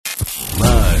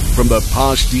from the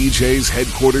POSH DJs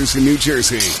headquarters in New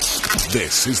Jersey.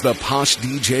 This is the POSH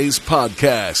DJs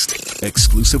podcast,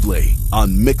 exclusively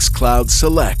on Mixcloud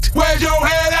Select. Where's your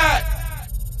head at?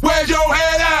 Where's your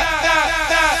head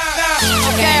at?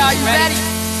 Okay, are you ready?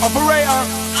 Operator,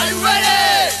 Are you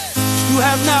ready? you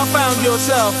have now found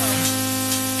yourself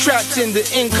trapped in the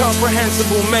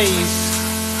incomprehensible maze.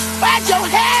 Where's your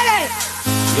head at?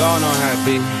 Y'all know how it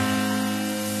be.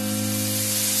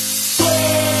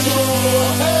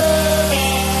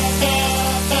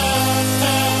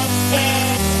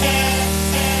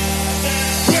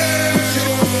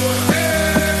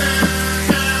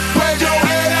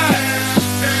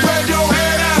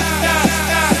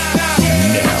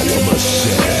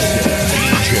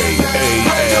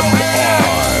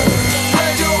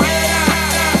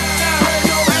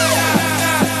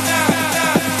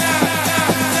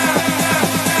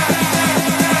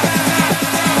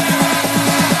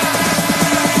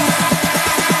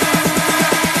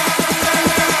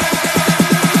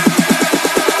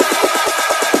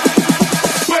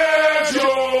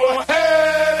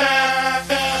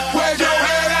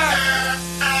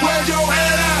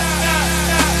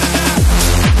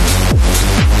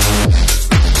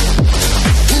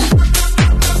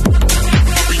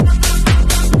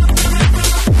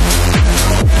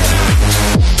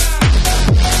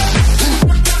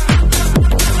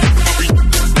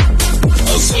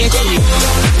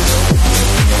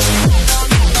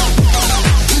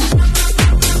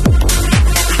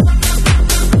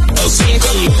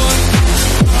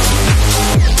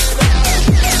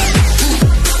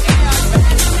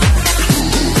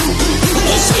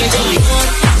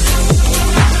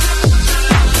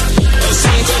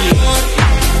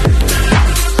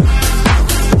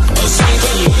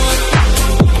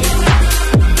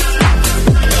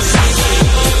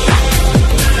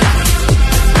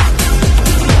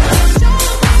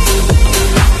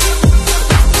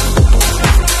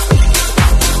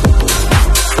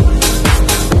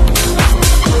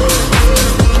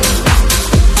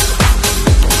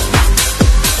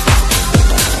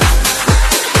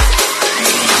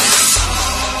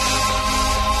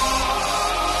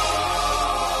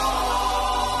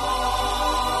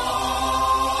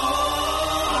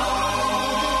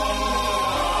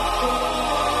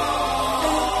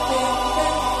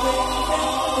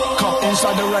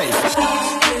 Inside the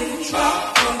rave.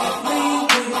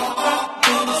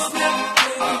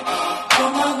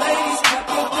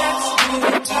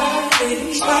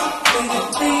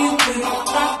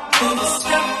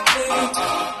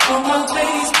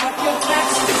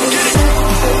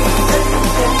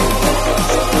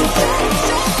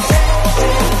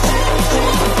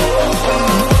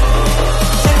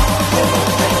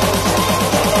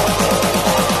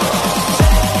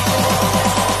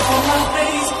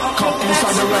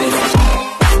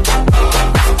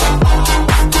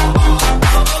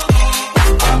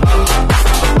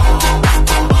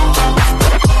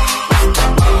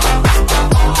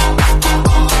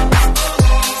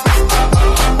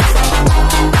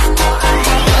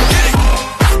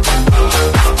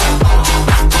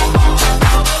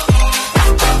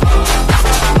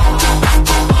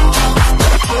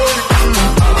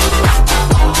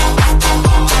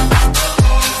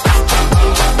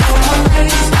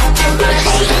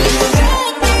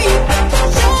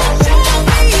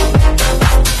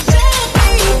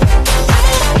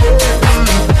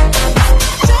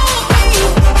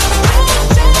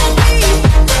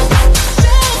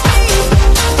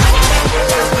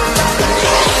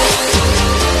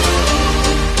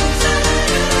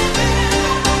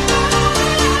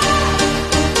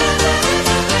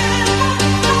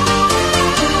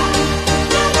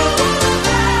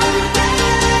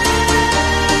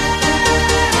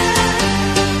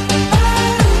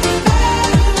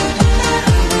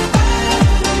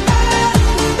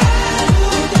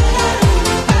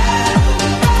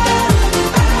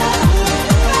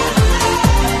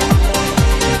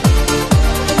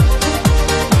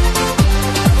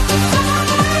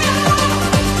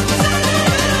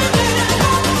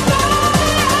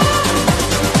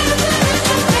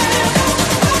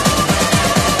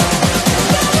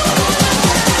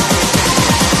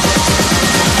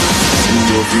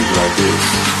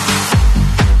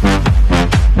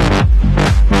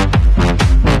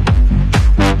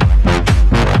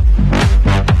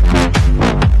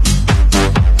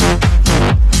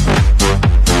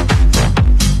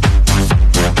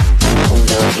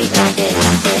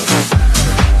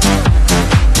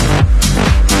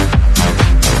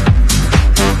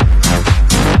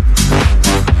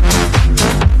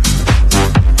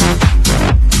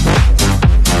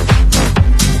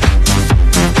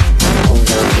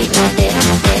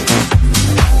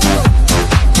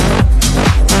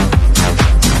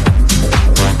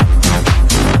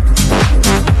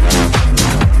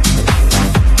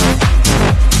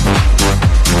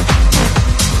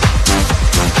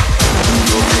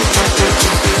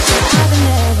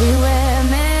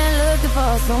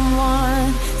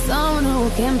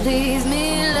 can please me,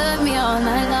 love me all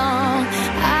night long.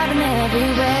 I've been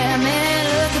everywhere, man,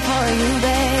 looking for you,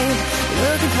 babe.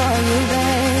 Looking for you,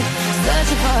 babe.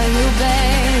 Searching for you,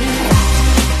 babe.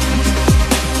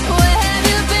 Where have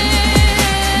you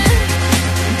been?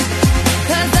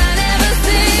 'Cause I never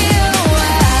see you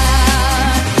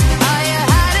out. Are you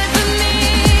hiding from me?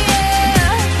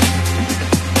 Yeah.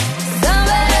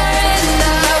 Somewhere in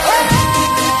the world.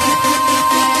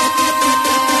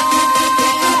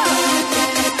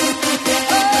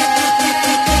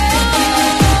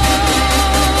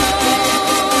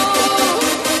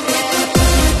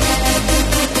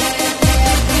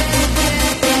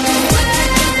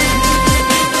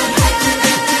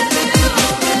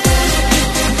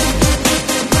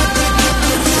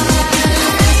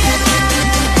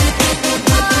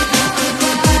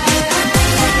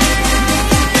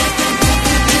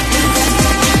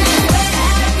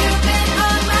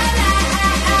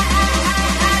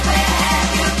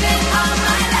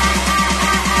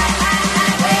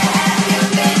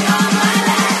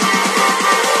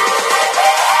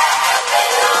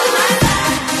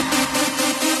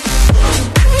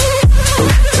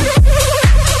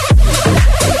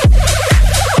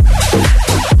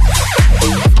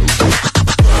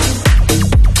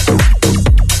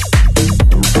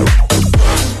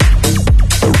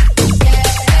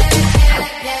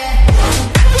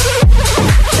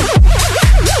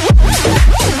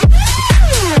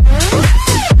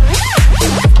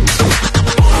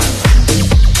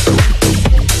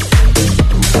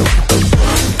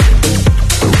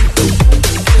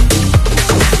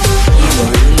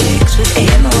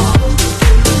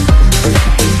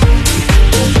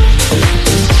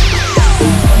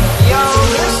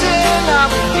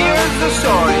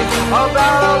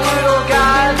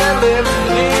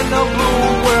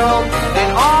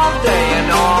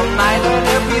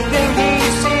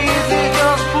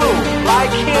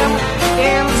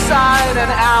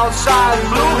 Outside,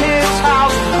 blew his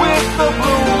house with the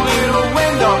blue little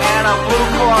window and a blue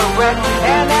Corvette,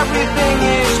 and everything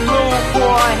is blue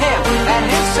for him and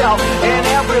himself and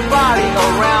everybody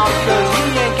around, 'cause he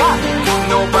ain't got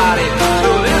nobody to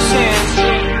listen to.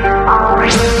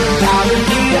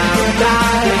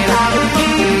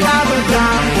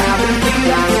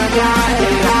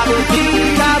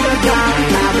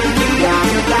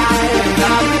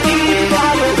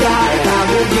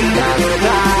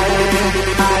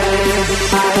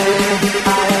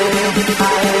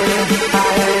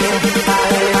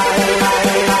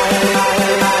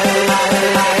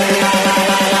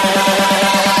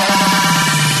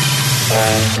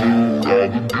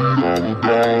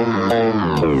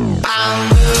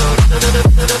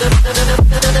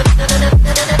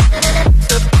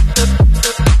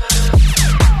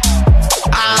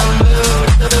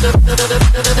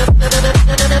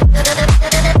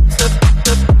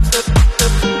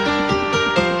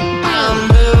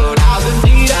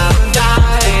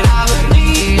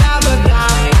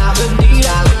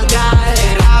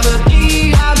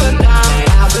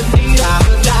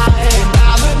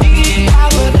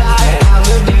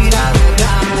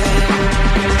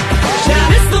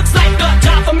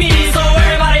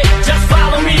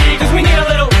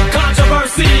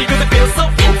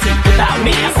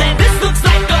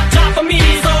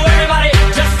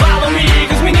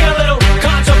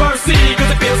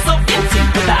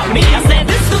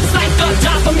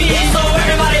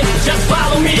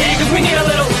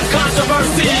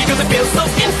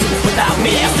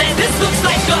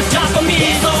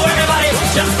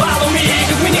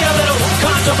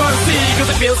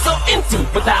 Feels so empty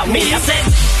without me. I said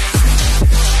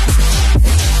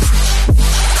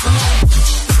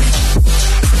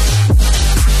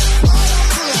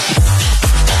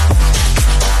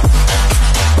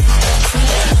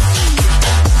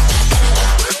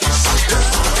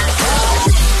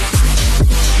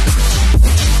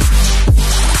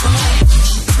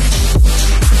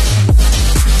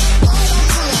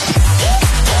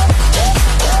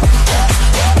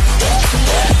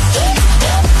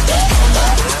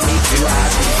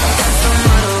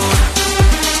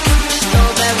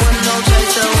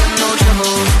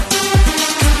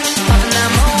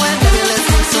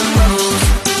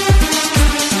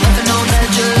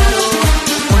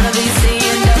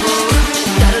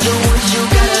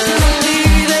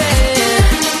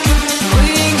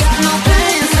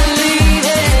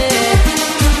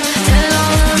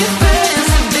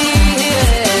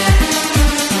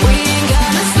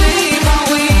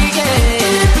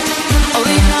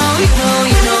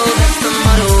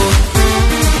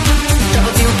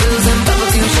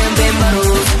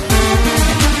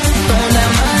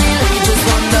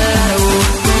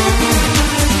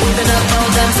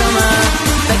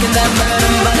That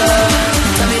burn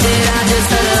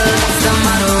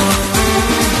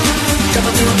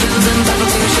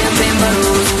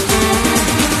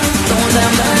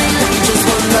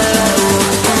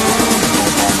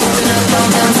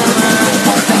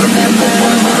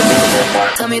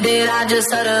me, did I just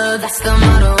stutter? That's the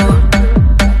motto.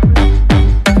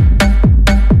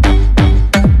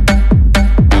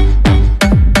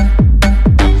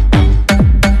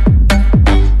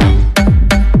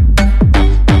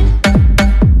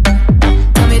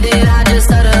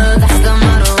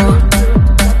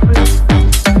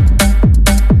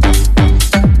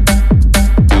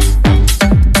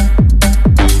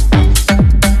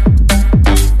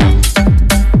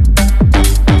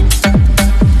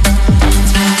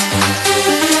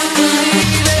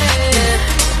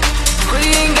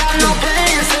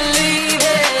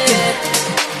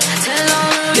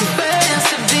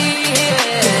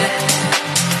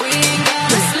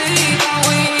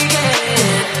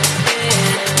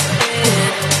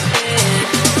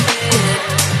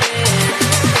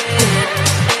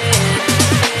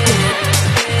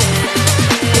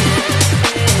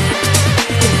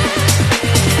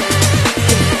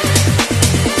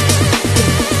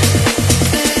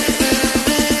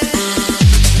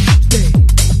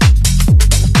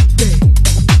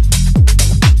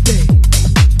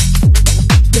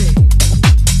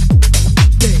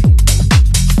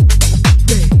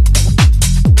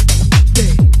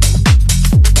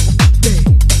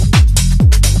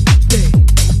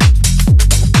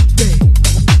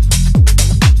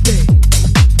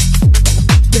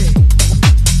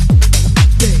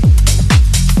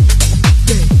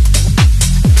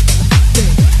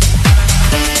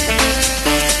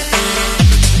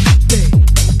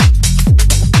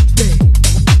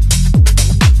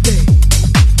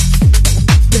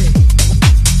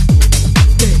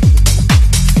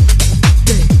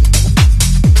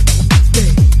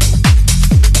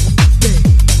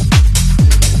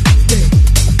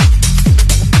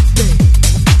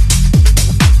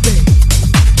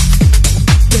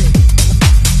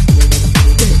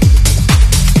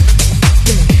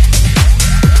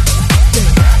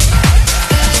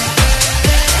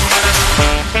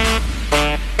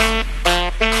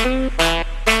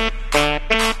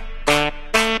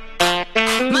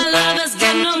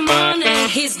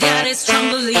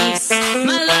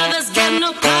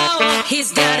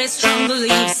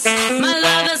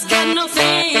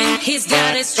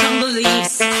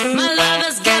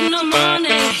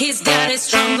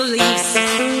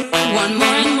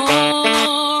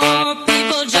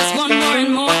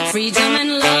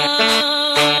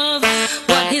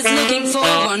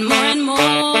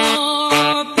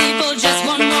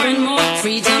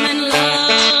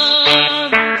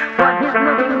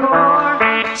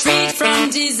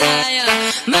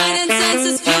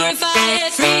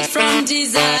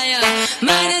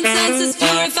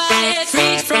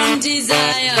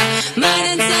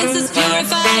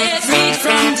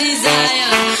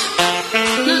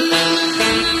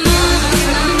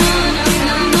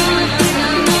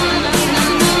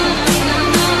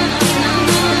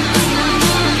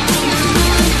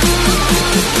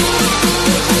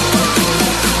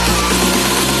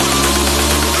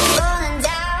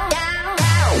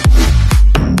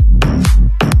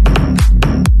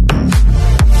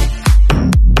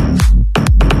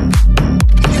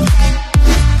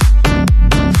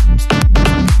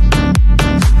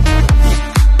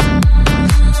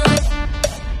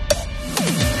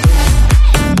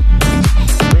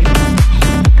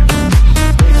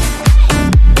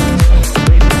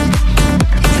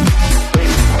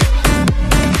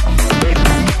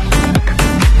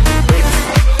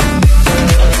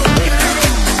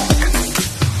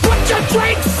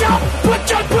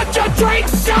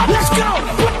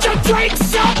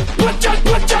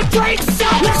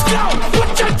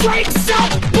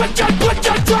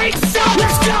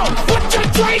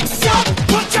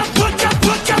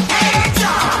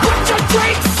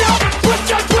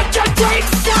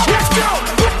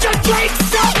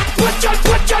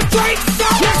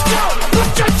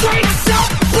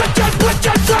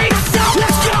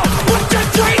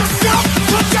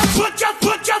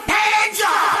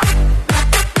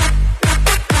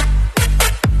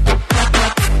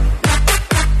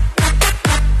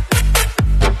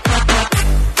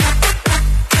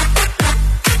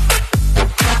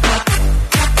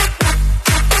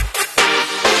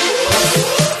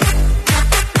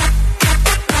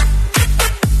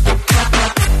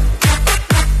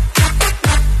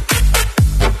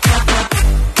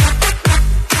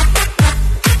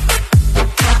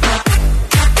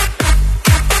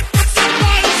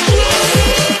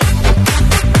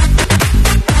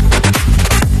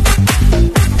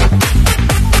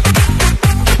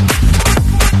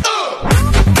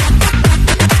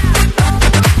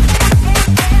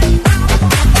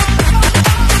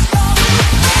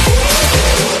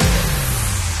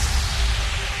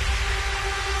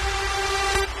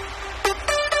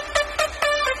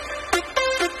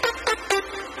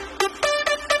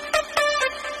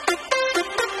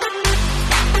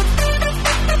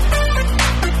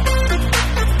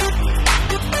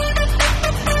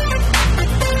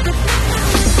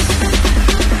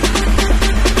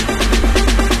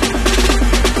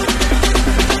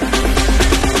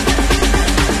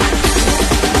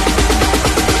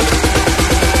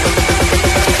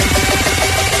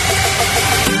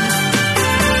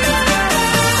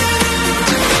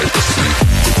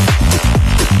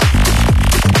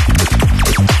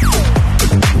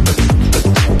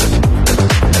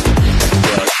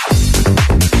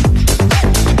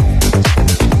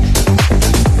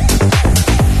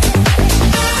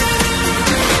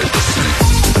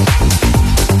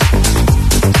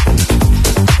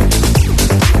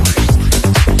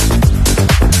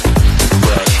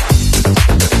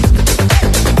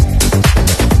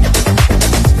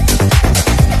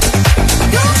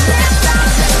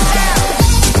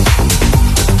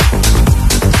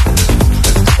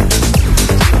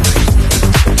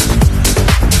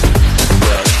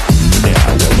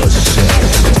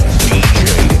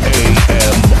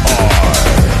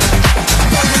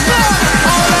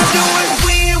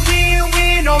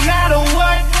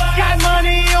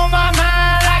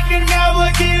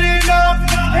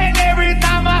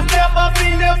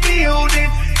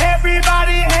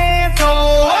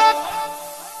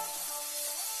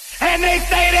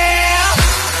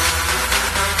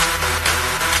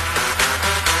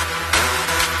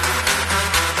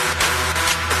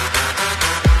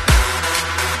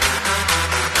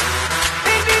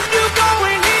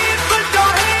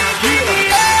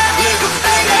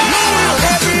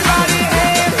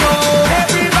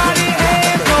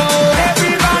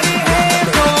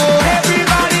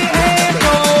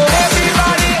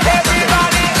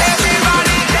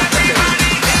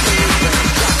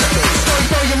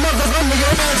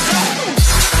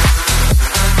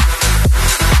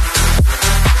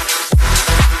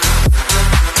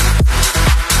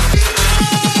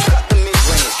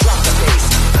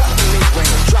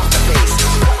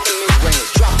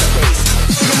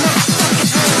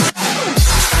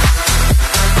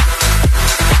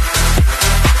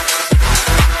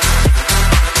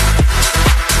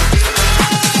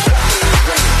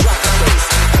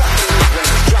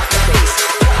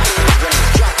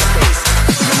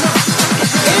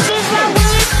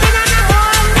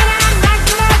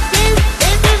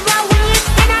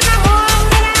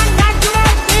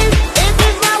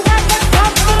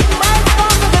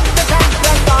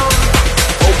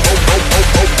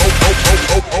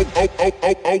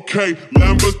 Okay,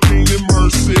 Lamborghini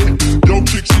Mercy. Yo,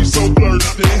 chick, she so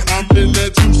thirsty. I'm in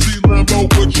that 2C Lambo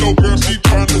with your girl, she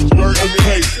tryna flirt.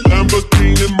 Okay,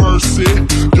 Lamborghini Mercy.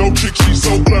 Yo, chick, she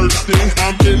so thirsty.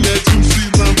 I'm in that 2C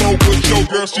Lambo with your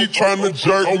girl, she tryna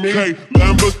jerk. Okay,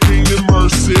 Lamborghini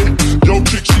Mercy. Yo,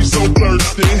 chick, she so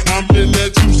thirsty. I'm in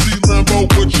that 2C Lambo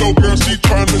with your girl, she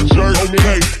tryna jerk.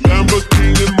 Okay,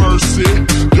 Lamborghini Mercy.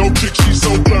 Yo, chick, she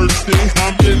so thirsty.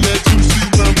 I'm in that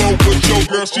 2C Lambo with your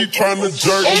girl, she tryna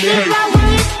jerk. Okay.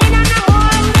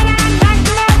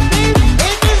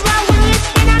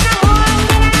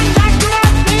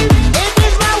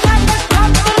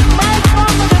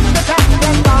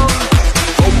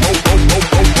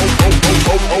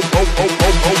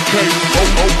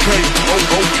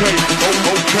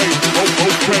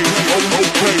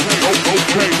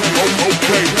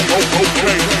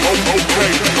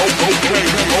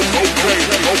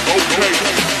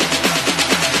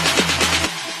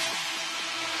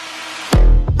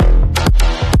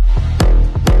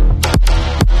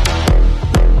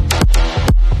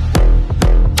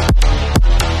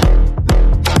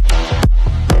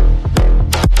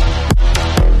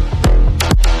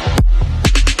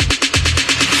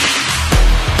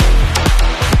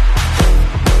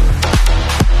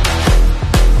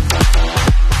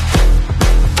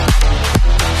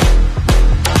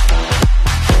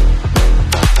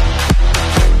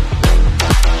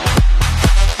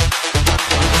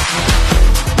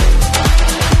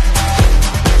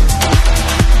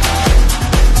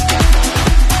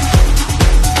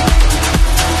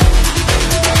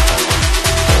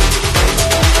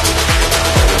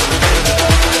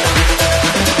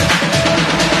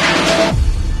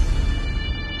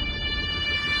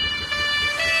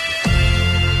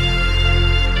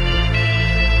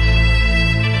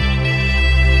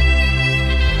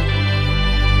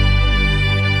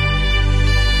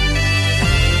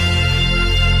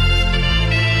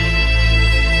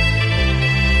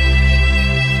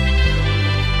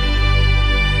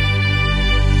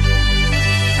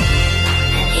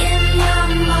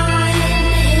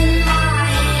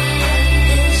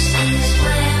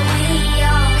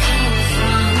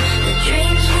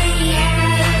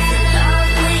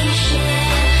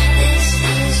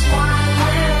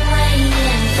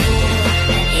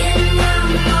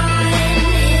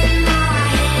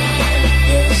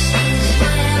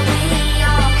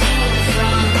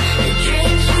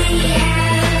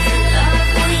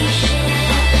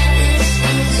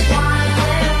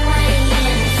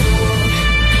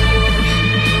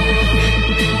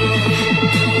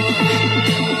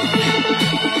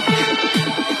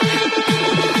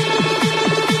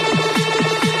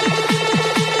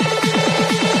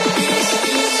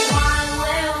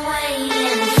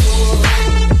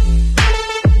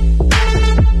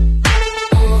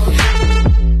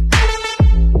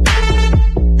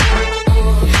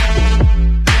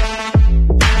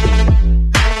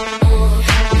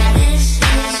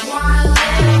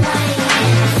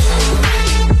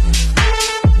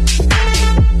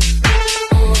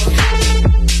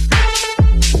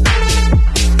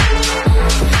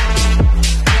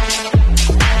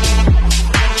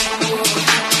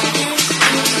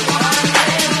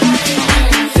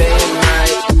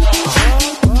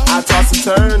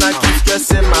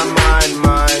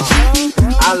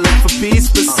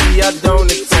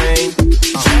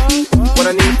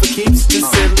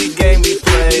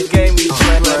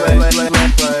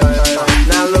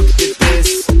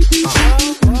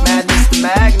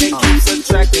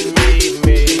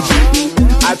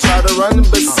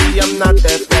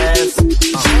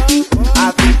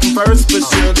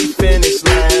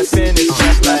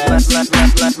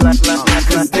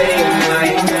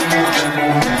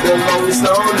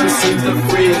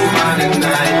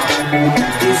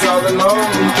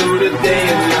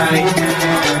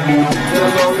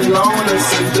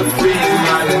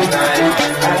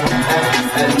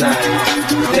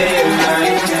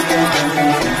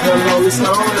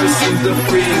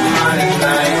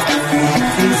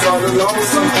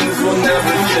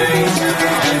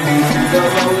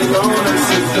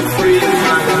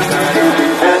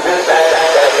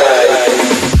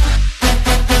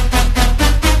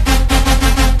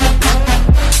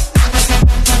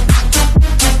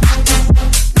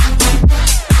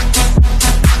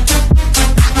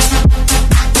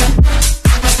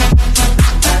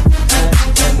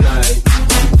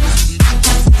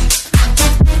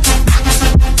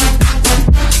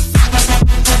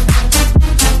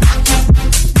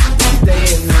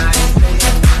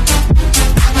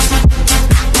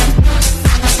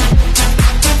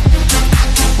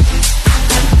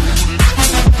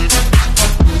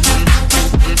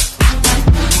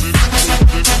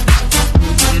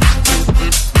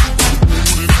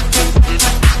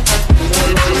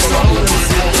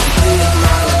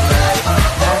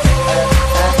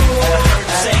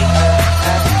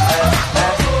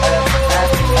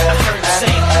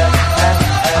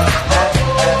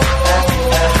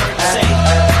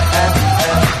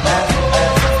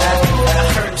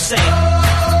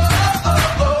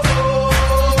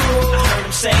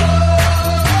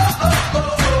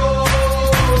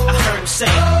 say.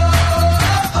 I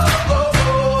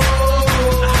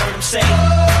heard him say.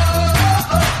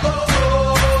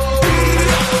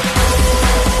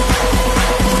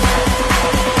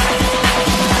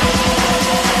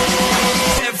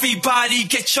 Everybody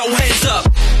get your hands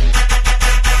up.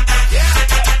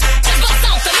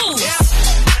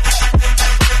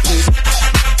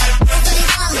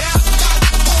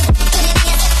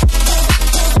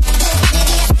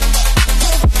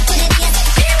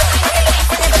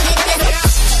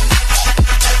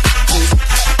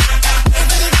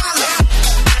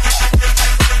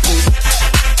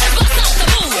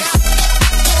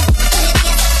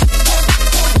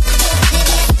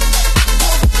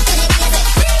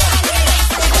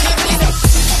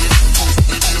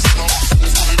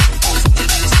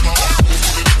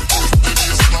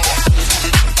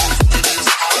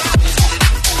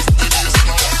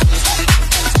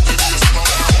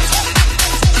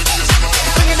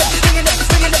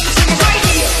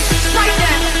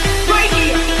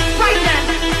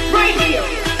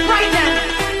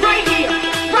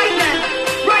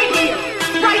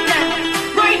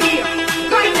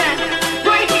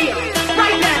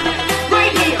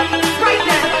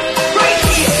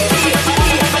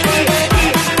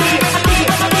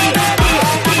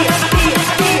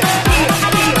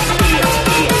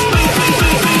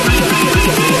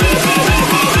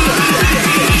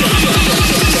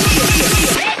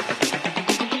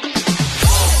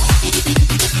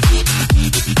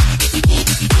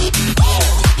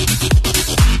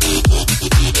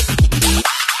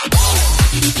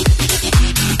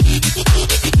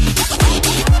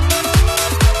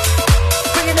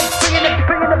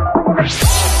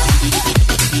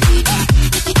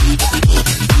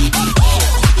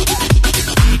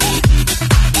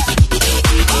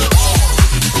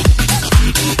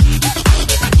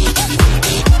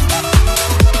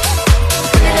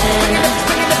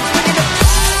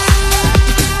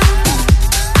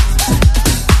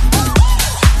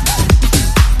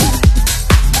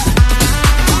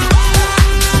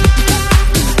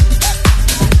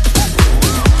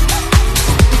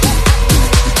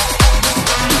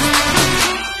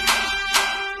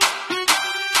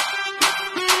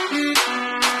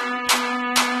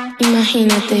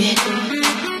 Imagínate,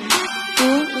 tú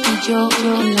y yo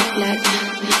en la playa,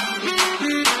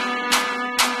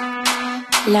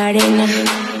 la arena,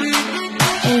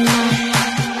 el mar,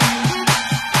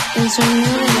 el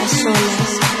sonido de las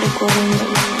olas recorriendo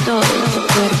todo tu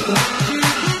cuerpo.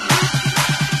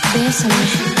 Bésame,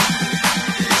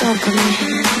 tócame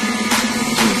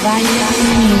y baila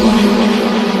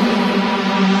conmigo.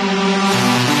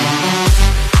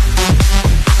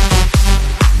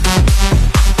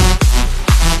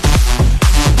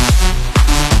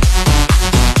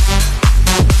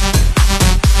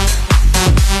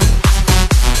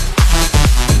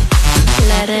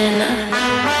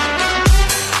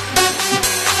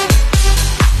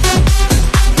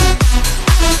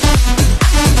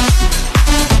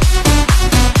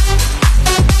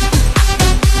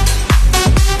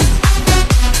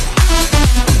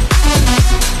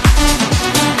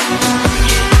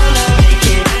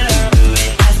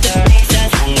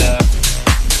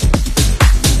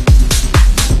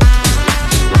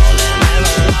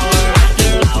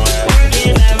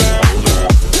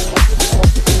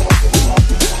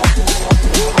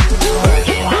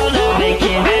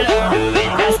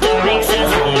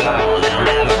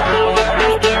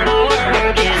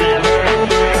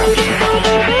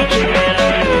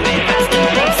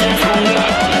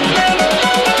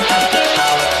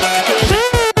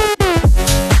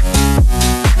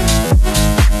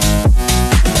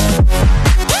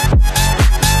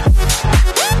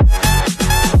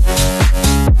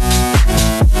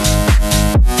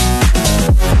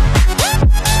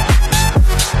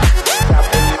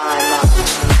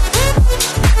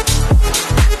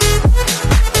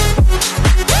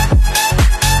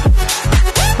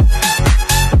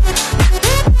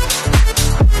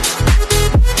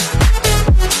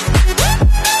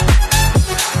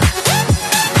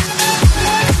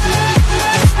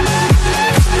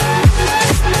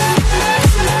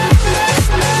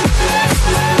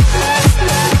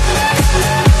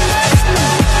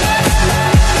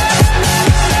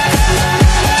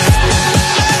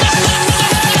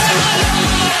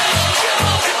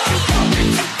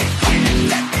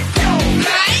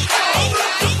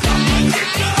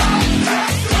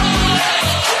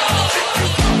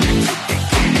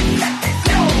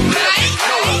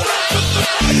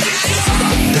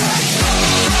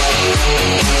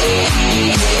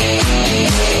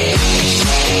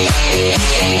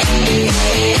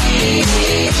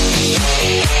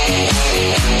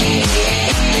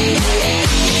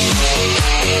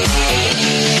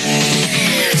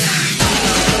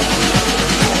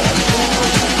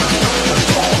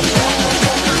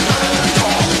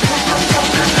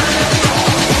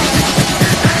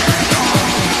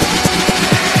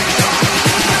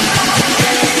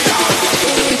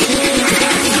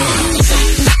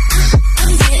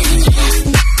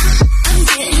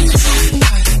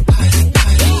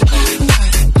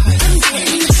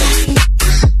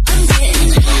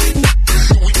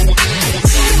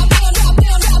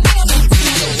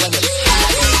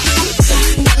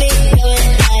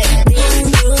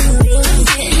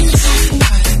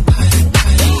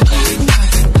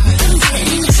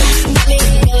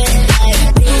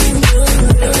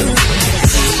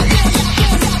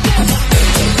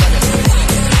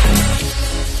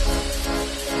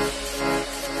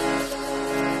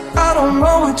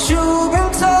 what you've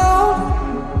been told.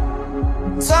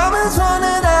 Time is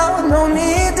running out, no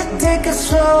need to take it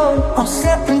slow. I'm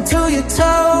stepping to your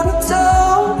toe to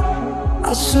toe.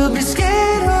 I should be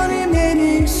scared, honey,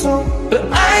 maybe so, but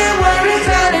I ain't worried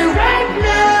about it right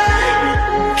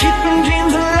now. Keeping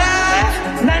dreams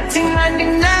alive,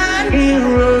 1999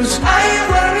 heroes. I ain't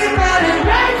worried about it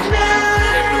right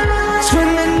now.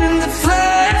 Swimming in the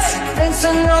floods,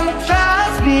 dancing on the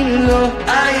clouds below.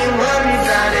 I ain't worried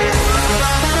about it.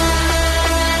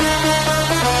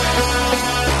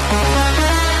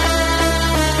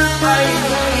 I ain't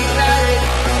worried about it.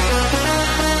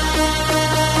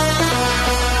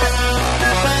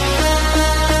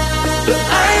 But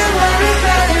I ain't worried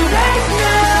about it right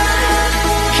now.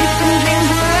 Keeping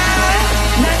dreams alive,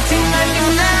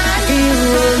 1999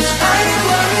 heroes. I ain't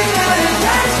worried about it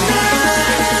right now.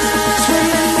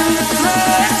 Swimming in the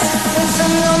floods,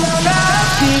 dancing on the clouds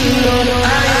below.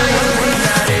 I ain't worried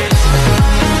about it.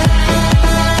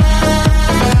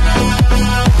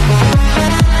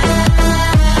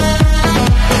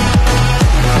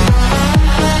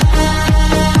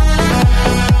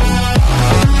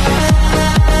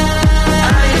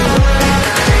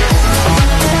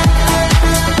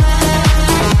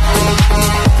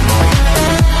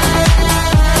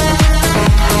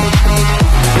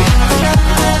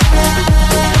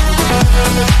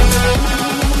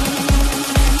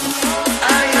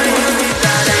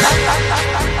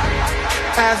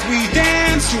 As we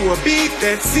dance to a beat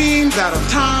that seems out of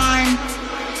time,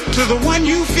 to the one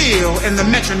you feel in the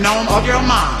metronome of your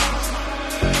mind.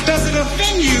 Does it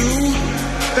offend you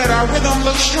that our rhythm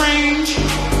looks strange,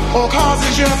 or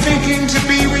causes your thinking to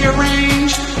be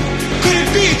rearranged? Could it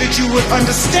be that you would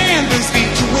understand this beat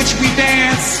to which we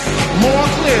dance more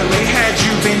clearly had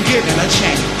you been given a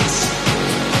chance?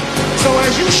 So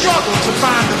as you struggle to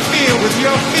find the feel with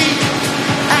your feet,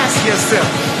 ask yourself,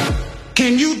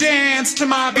 can you dance to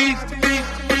my beat?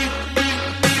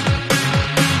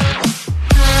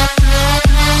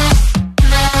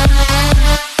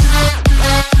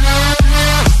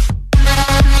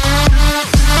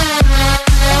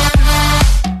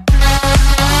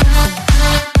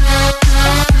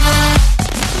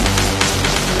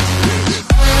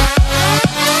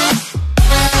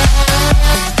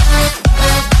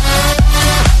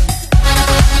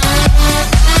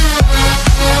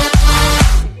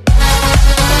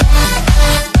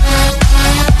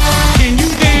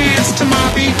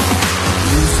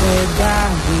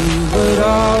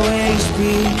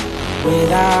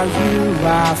 Without you,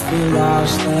 I feel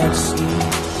lost at sea.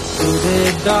 Through the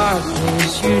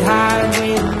darkness, you'd hide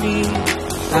with me,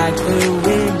 like the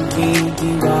wind, we'd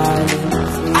be wild and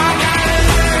free. I gotta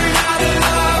learn how to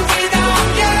love without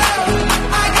you.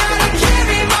 I gotta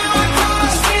carry my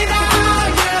cross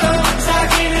without you.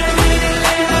 Stuck in the middle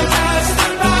and I'm just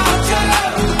about you.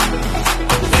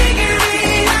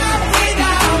 Figuring out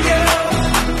without you,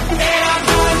 and I'm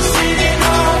done sitting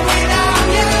home without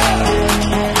you.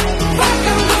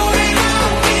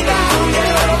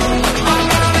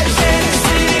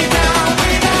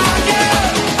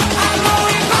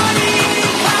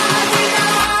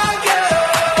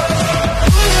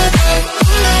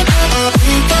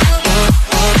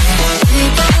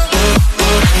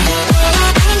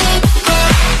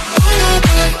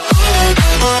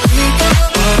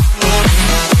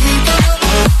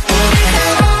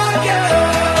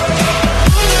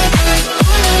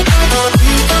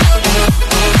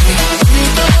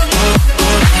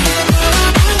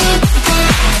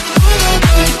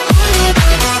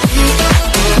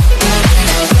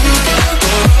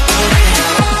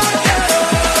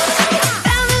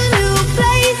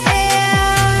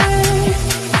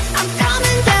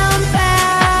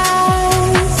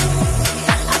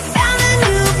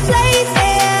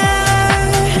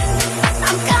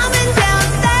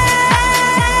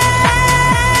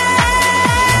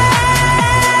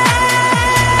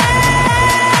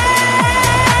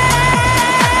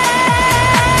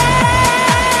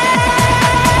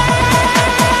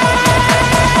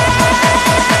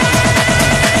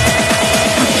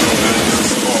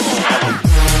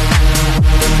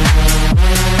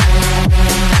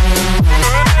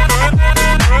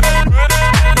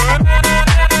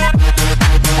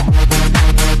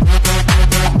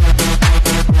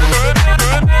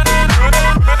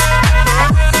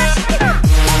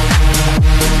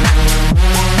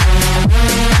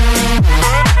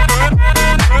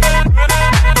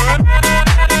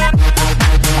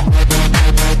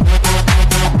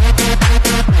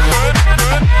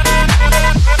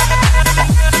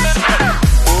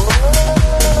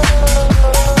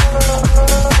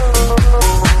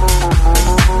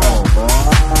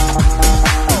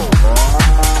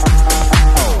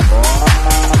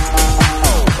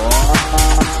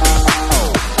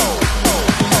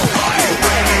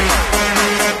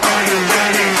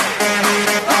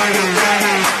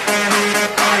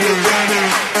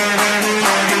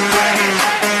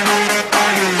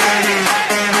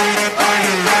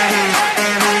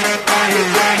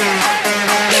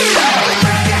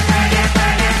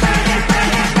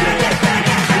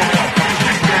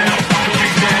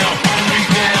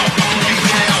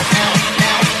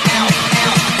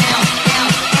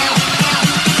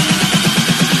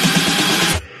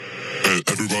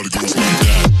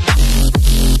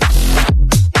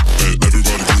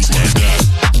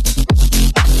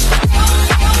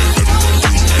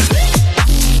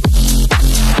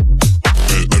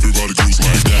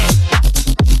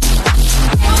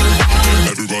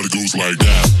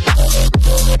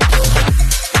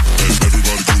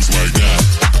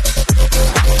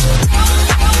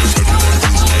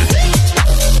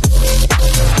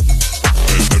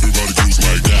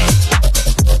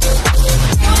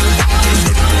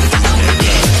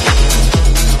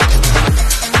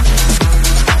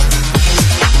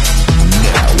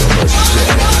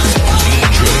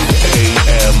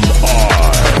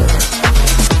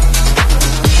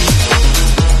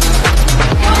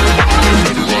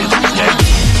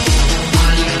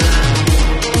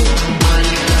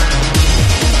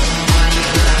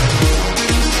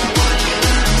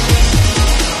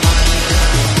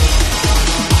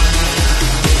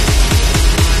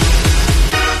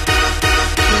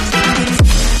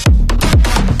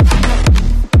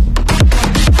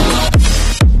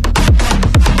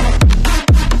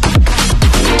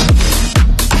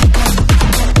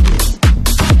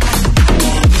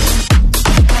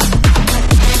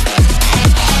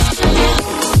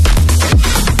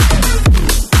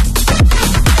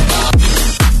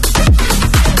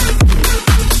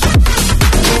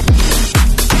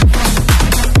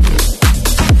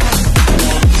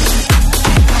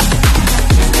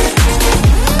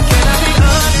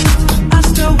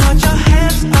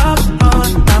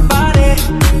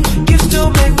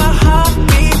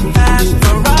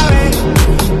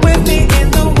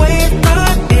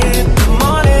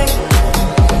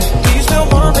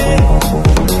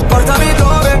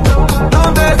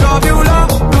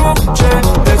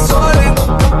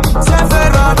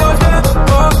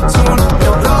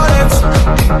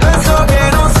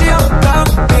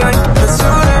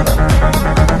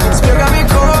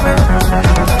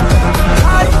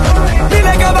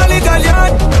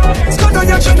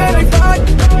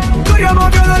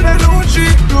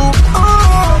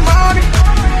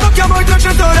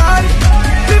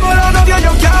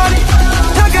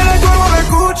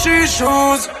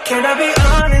 'Cause can I be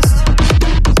honest?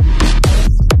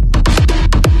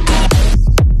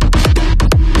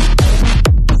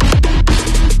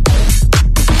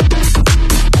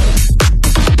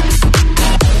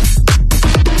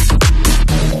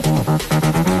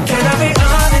 Can I be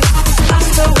honest? I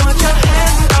still want your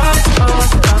hands up on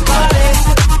my body.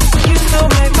 You still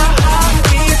make my heart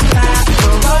beat like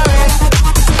a worry.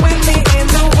 With me in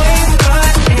the wind,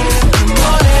 but in the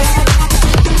morning.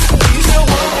 You still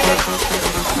want it.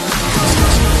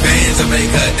 Bands will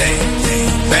make her dance.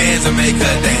 Bands will make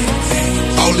her dance.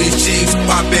 All these chicks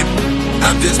popping,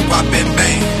 I'm just popping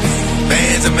bang.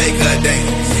 Bands will make her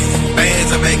dance. Bands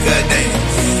will make her dance.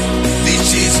 These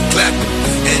chicks clapping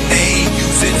and they ain't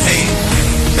using hands.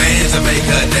 Bands will make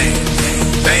her dance.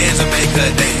 Bands will make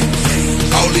her dance.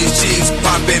 All these chicks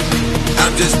popping,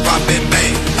 I'm just popping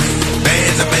bang.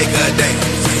 Bands will make her dance.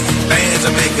 Bands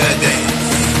will make her dance.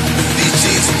 These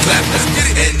chicks clapping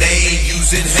and they ain't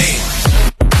using hands.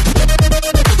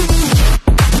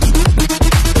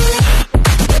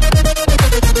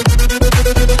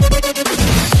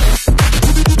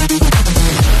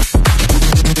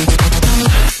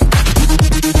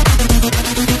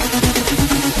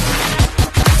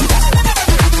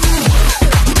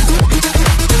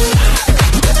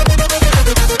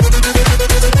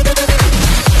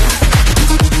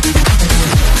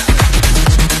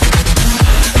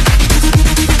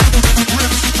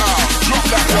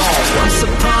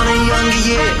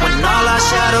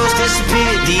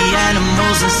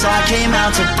 Came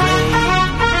out to play.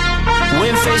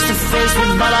 Went face to face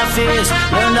with all our fears.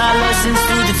 Learned our lessons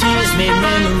through the tears. Made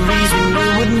memories we knew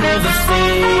would never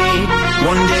fade.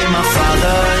 One day my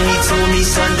father, he told me,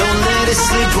 son, don't let it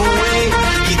slip away.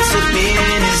 He took me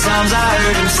in his arms, I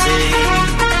heard him say,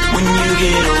 when you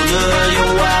get older,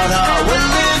 your wild heart will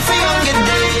live for younger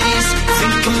days.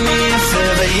 Think of me if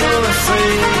ever you're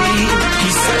afraid. He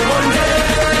said one day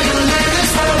you'll leave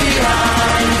this world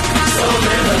behind. So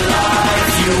live a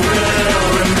life you will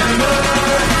remember.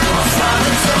 My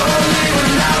father told me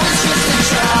when I was just a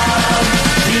child,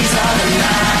 these are the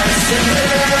nights that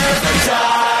never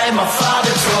die. My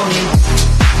father told me.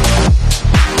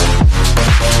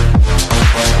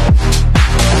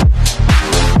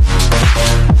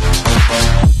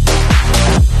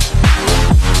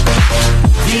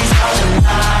 These are the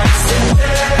nights that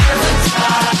never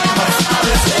die. My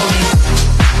father told me.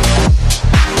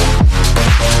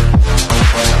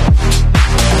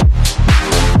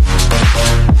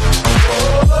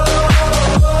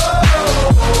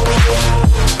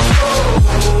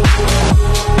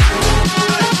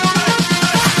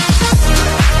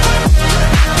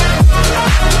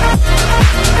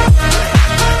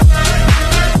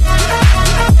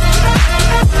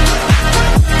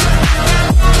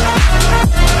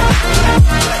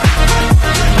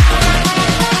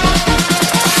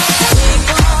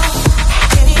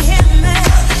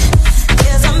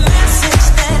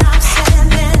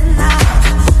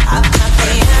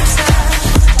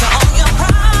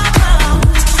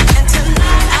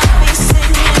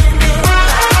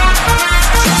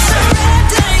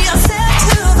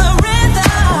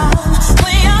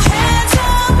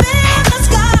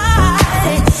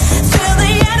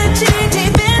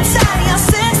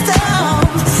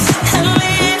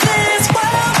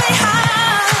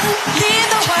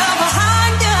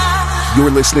 You're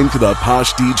listening to the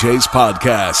POSH DJs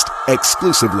podcast,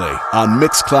 exclusively on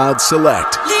Mixcloud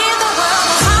Select.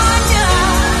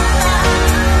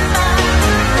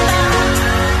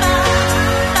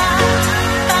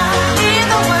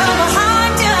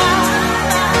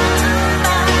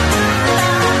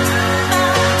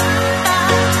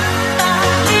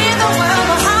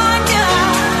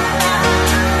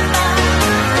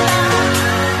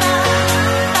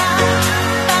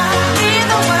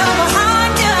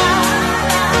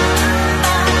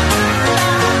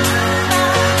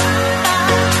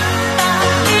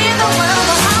 The world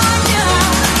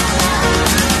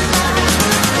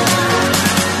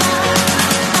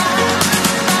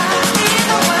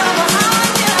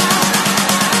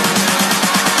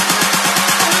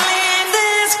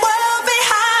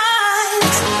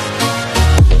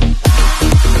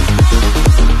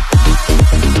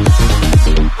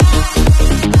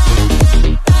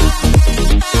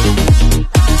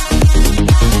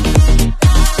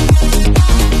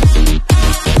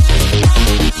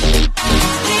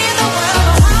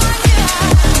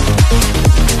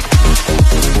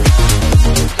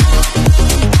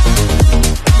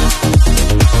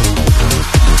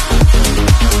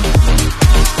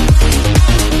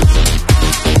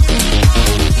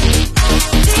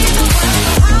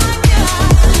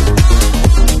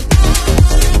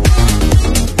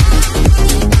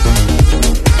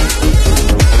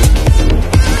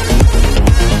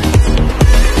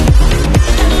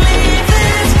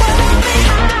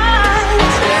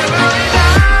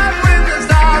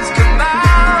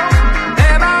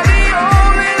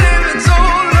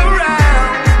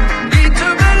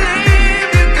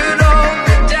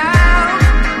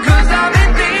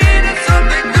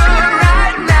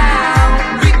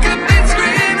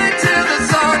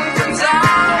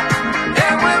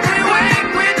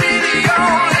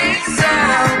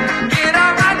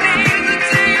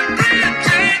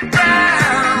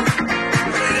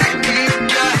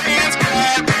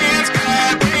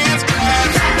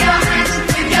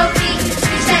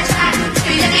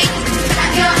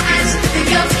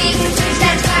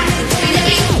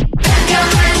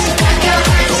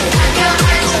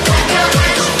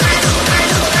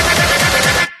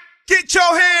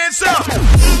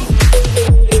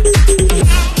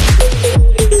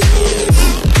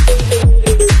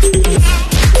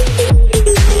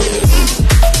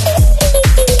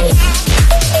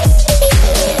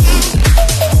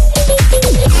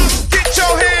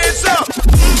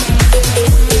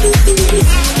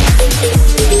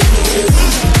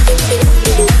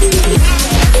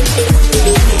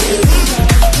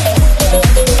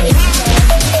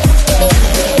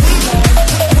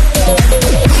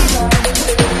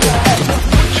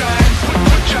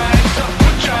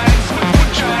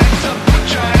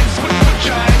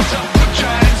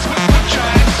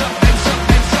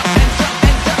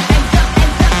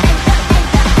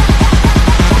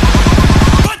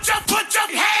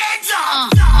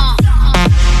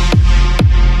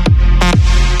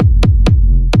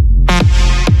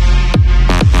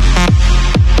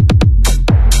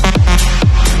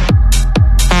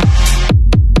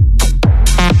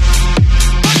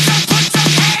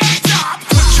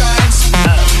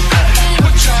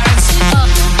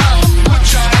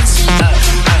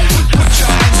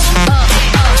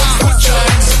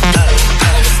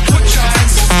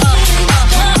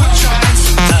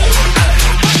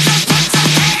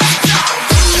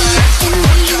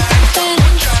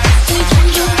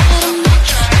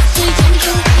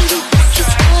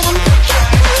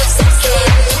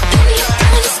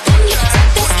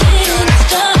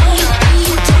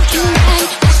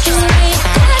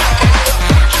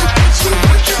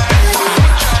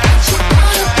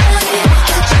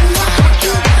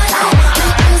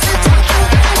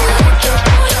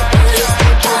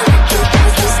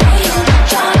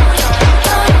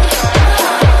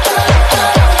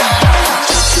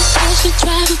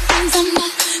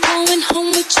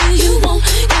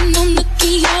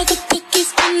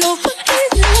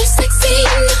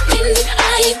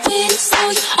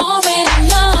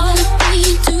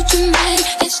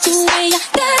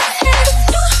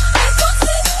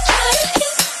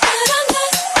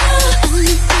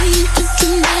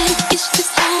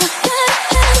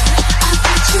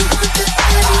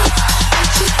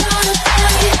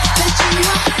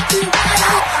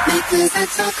Cause I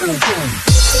talk around.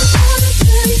 All the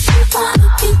goodies you want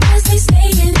because they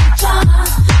stay in the jar.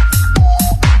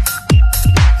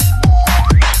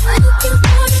 Looking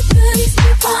for the goodies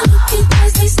you want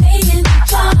because they stay in the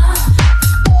jar. I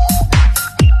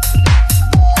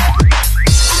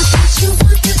thought you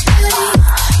want the goodies,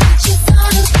 but you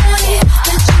thought about it.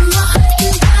 That you know I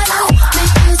can battle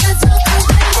because I talk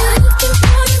around. Looking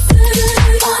for the goodies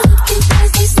you want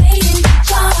because they stay in the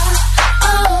jar.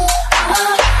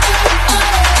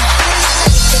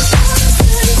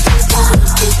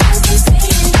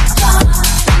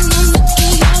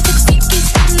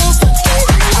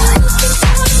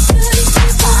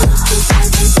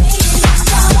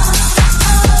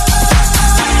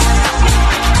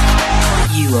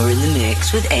 You are in the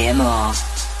mix with AMR.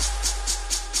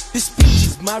 This speech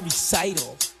is my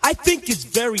recital. I think it's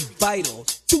very vital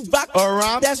to rock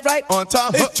around. That's right, on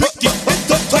time. It's tricky.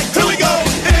 It's like, here we go.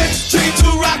 It's tricky to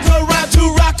rock around.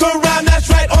 To rock around. That's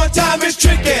right, on time. It's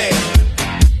tricky.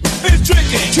 It's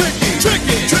tricky, tricky,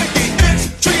 tricky, tricky.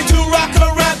 It's tricky to rock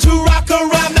around. To rock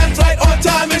around. That's right, on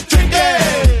time. It's tricky.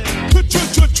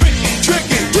 Tricky,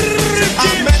 tricky.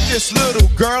 I met this little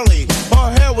girlie.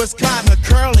 Her hair was kinda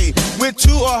curly. Went to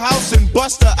her house and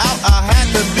bust her out. I had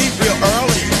to leave real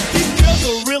early. These girls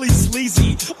are really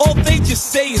sleazy. All they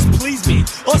just say is please me,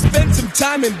 or spend some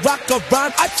time and rock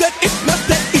around. I said it's not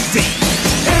that easy.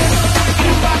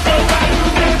 Rock around.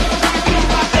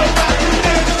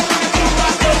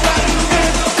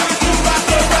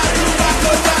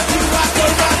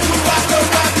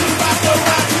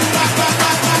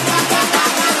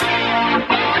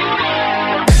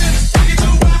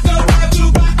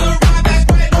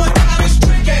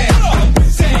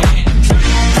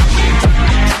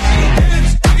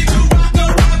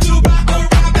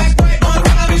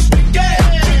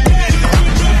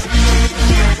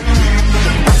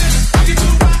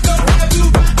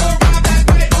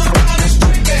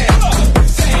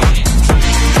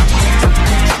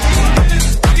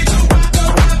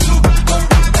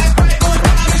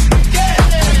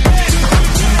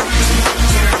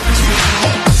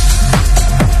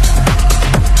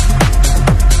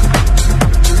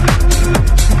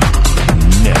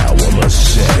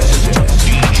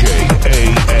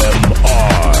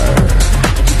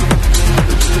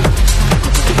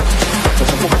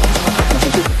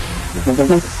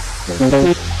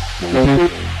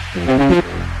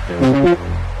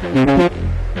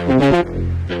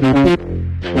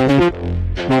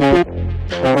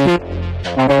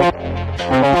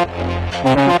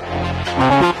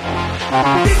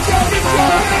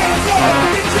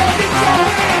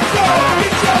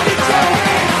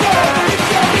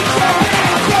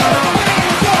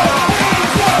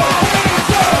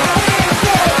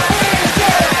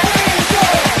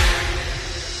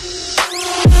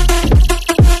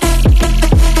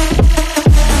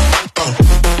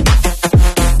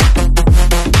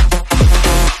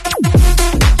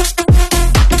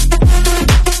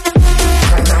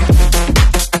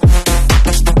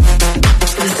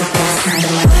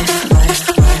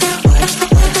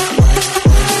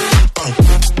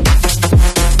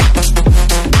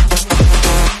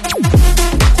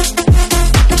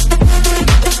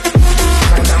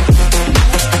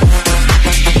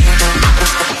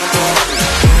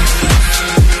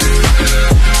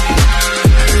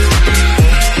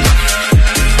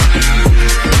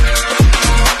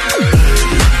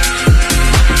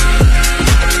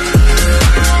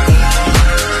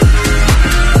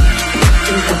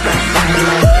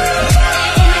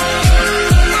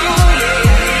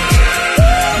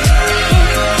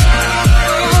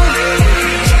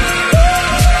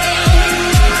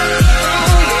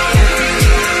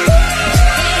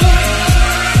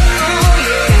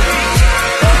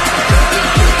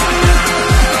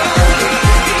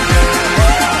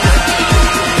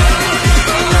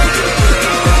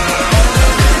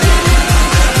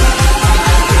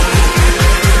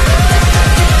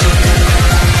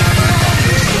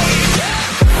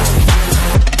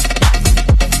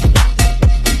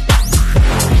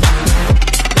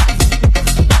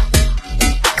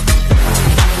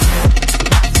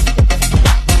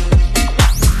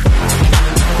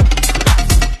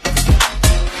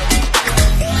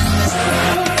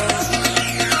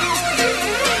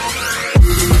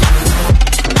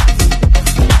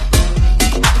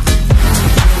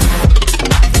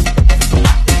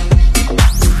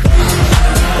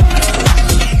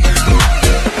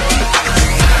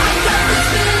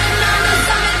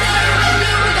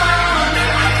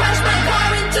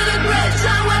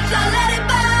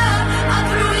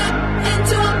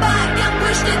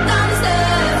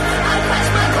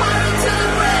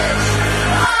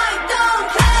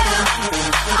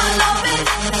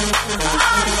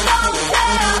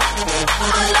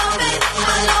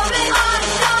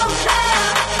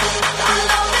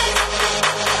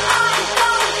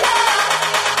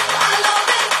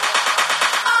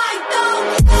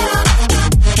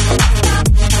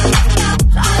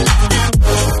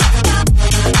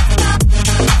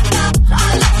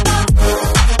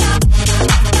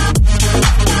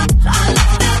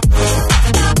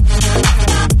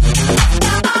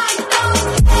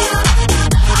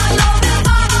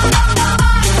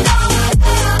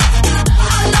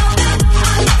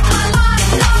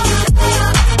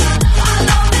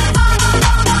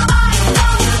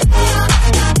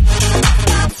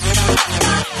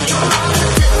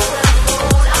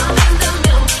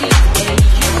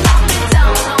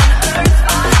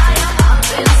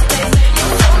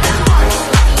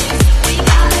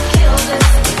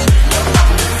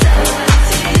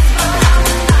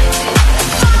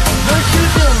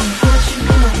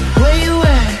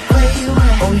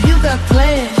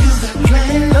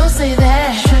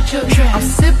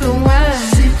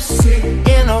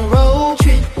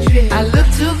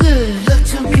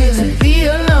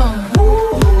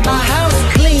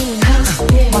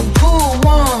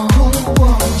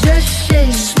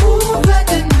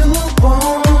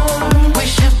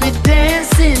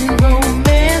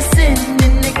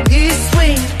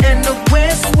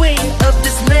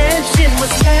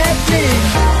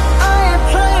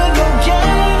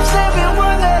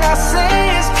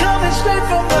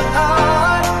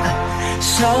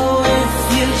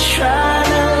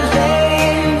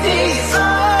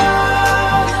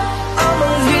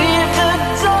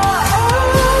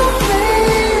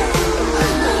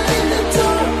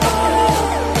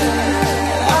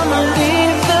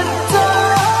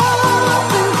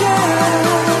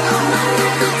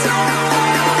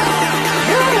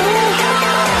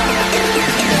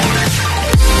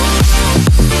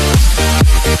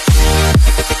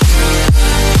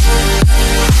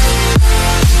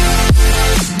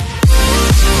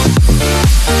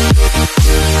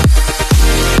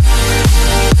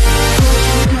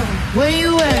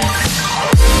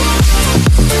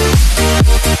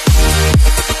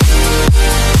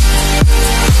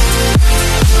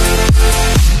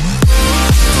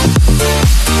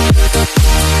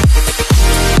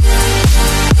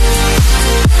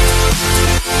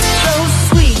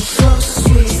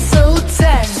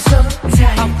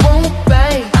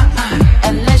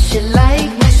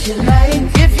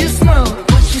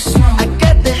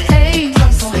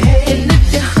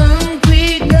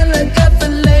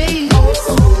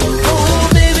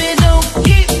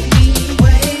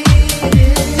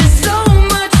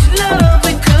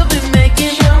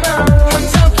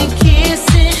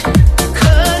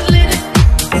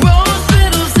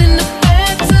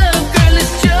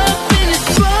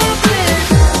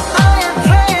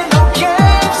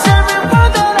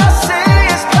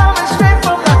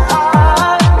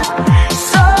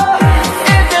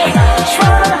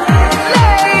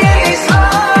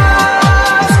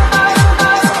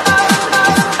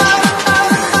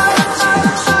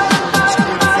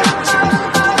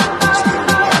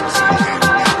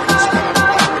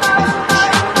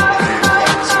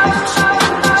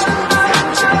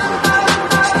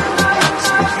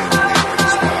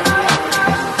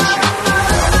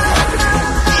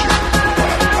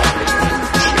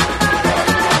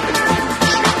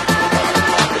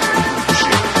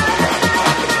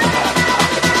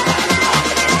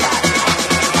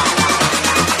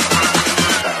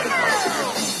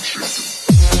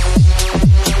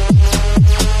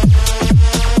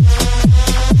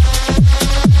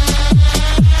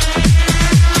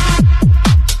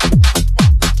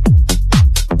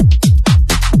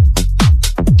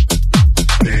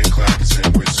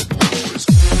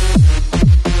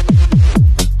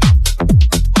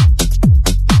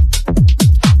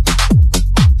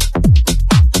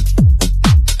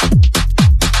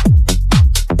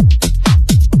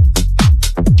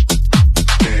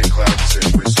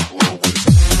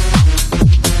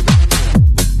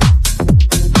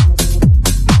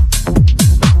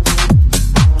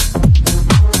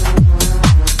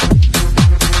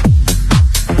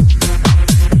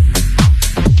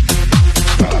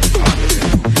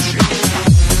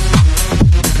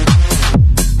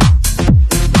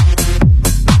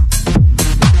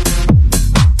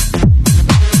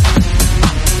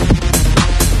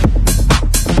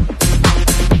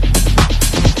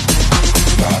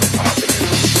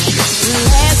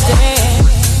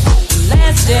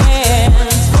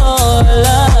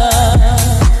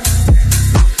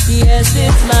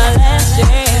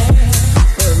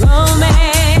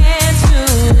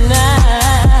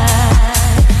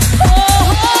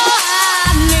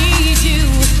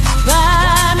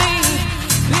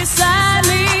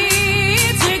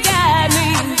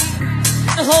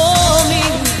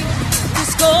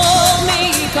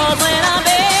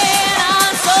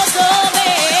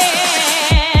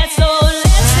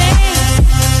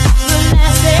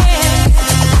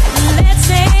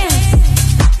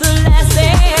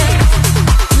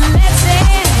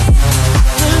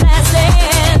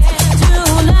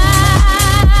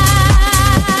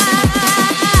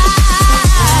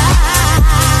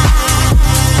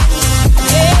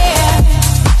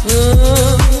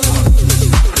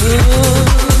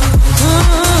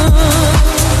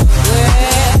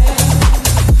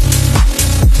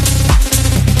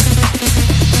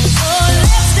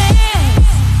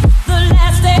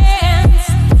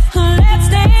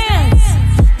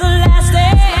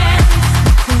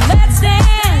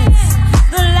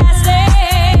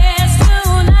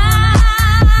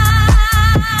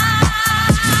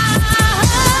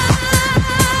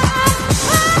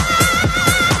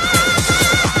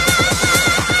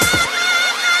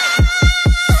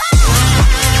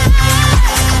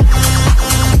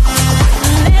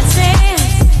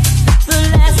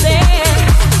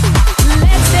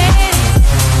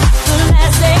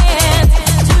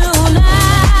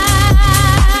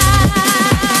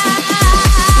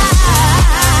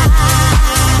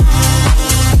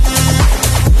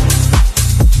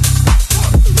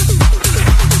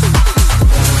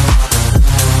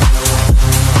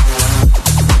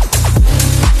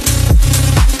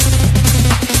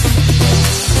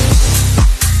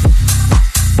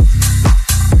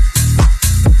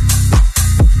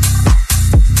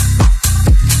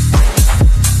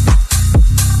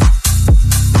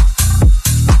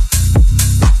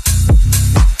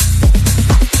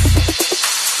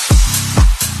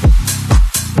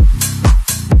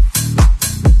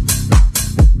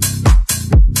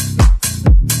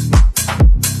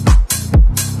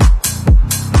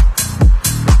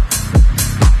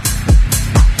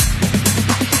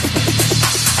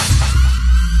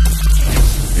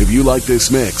 you like this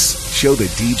mix, show the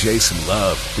DJ some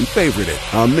love and favorite it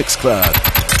on Mixcloud.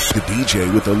 The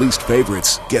DJ with the least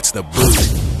favorites gets the boot.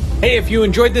 Hey, if you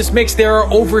enjoyed this mix, there are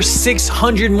over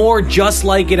 600 more just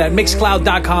like it at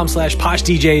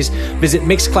mixcloud.com/poshdjs. Visit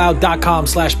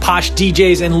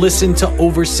mixcloud.com/poshdjs and listen to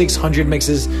over 600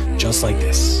 mixes just like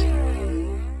this.